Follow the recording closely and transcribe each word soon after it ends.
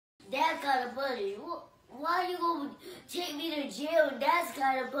that kind of punish? Why you gonna take me to jail and that's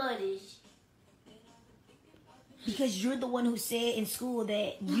kind of punish? Because you're the one who said in school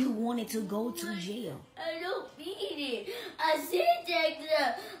that you wanted to go to jail. I don't mean it. I said that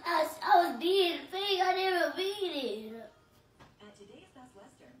because I was being fake. I never mean it. At today's Best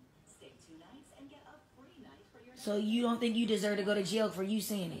Western, stay 2 nights and get a free night for your... So you don't think you deserve to go to jail for you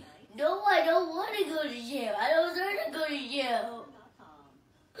saying it? No, I don't want to go to jail. I don't deserve to go to jail.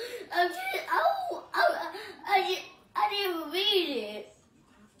 I didn't mean it.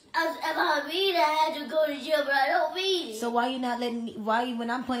 If I mean I had to go to jail, but I don't mean it. So why you not letting me, when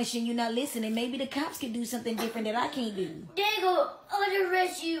I'm punishing you not listening? Maybe the cops can do something different that I can't do. They gonna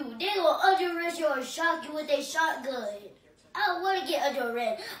under-arrest you. They gonna under-arrest you or shock you with a shotgun. I don't want to get under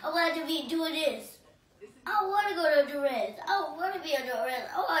arrest. I want to be doing this. I don't want to go to under arrest. I don't want to be under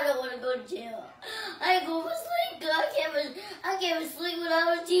arrest. Oh, I don't want to go to jail. I ain't going to sleep. I can't even sleep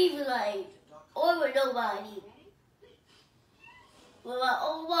without a TV light. Or with nobody. With my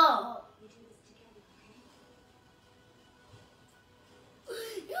own mom.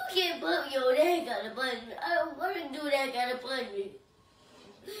 You can't put me on that kind of punishment. I don't want to do that kind of punishment.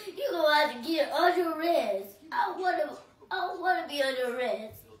 You're going to have to get under arrest. I don't want to be under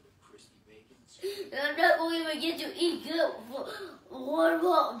arrest. And I'm not going to even get to eat good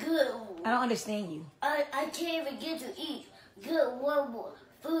warm good. I don't understand you. I can't even get to eat good warm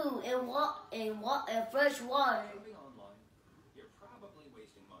food and fresh water.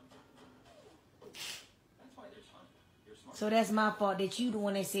 So that's my fault that you the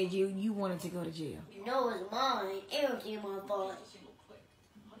one that said you wanted to go to jail. No, it's mine. Everything my fault.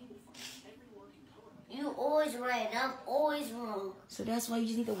 You always right. I'm always wrong. So that's why you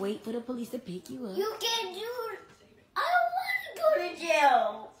just need to wait for the police to pick you up. You can't do it. I don't want to go to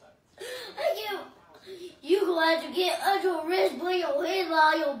jail. You gonna have to get under arrest, put your head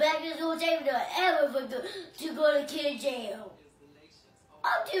on your back. It's gonna take me forever to go to jail.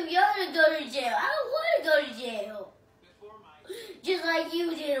 I'm too young to go to jail. I don't want to go to jail. Just like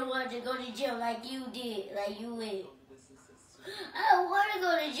you didn't want to go to jail, like you did, like you went. I don't want to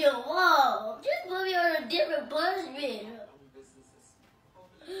go to jail. Whoa, just put me on a different punishment.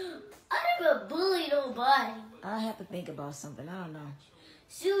 I never bully nobody. I have to think about something. I don't know.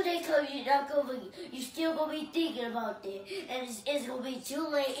 Soon they come, you still gonna be thinking about that, and it's gonna be too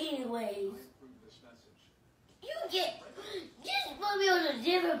late anyways. Just put me on a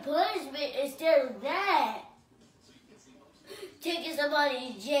different punishment instead of that. Taking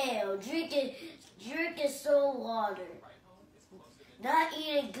somebody to jail, drinking salt water, not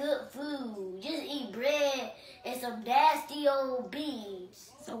eating good food, just eat bread and some nasty old beans.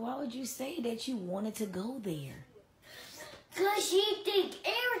 So why would you say that you wanted to go there? Cause she think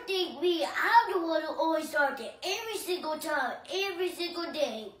everything me. I'm the one who always starts it every single time, every single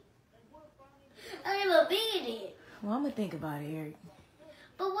day. I never beat it. Well, I'm gonna think about it, Eric.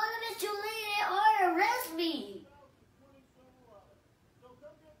 But what if it's too late and or arrest me?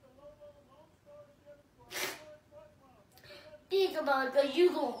 Think about it, cause you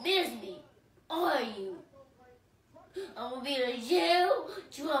gonna miss me, are you? I'm gonna be in jail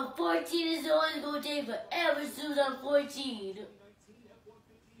till I'm 14 years old. It's gonna take forever as soon as I'm 14.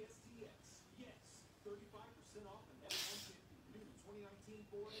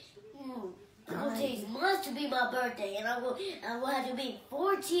 It's gonna take months to be my birthday, and I'm gonna have to be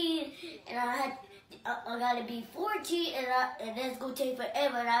 14, and I gotta be 14, and that's gonna take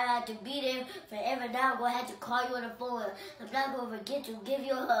forever, and I have to be there forever. Now I'm gonna have to call you on the phone. I'm not gonna forget to give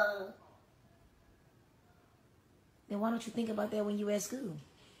you a hug. Then why don't you think about that when you at school?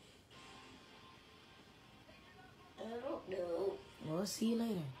 I don't know. Well, see you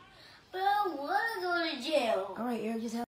later. But I wanna go to jail. All right, Eric, just have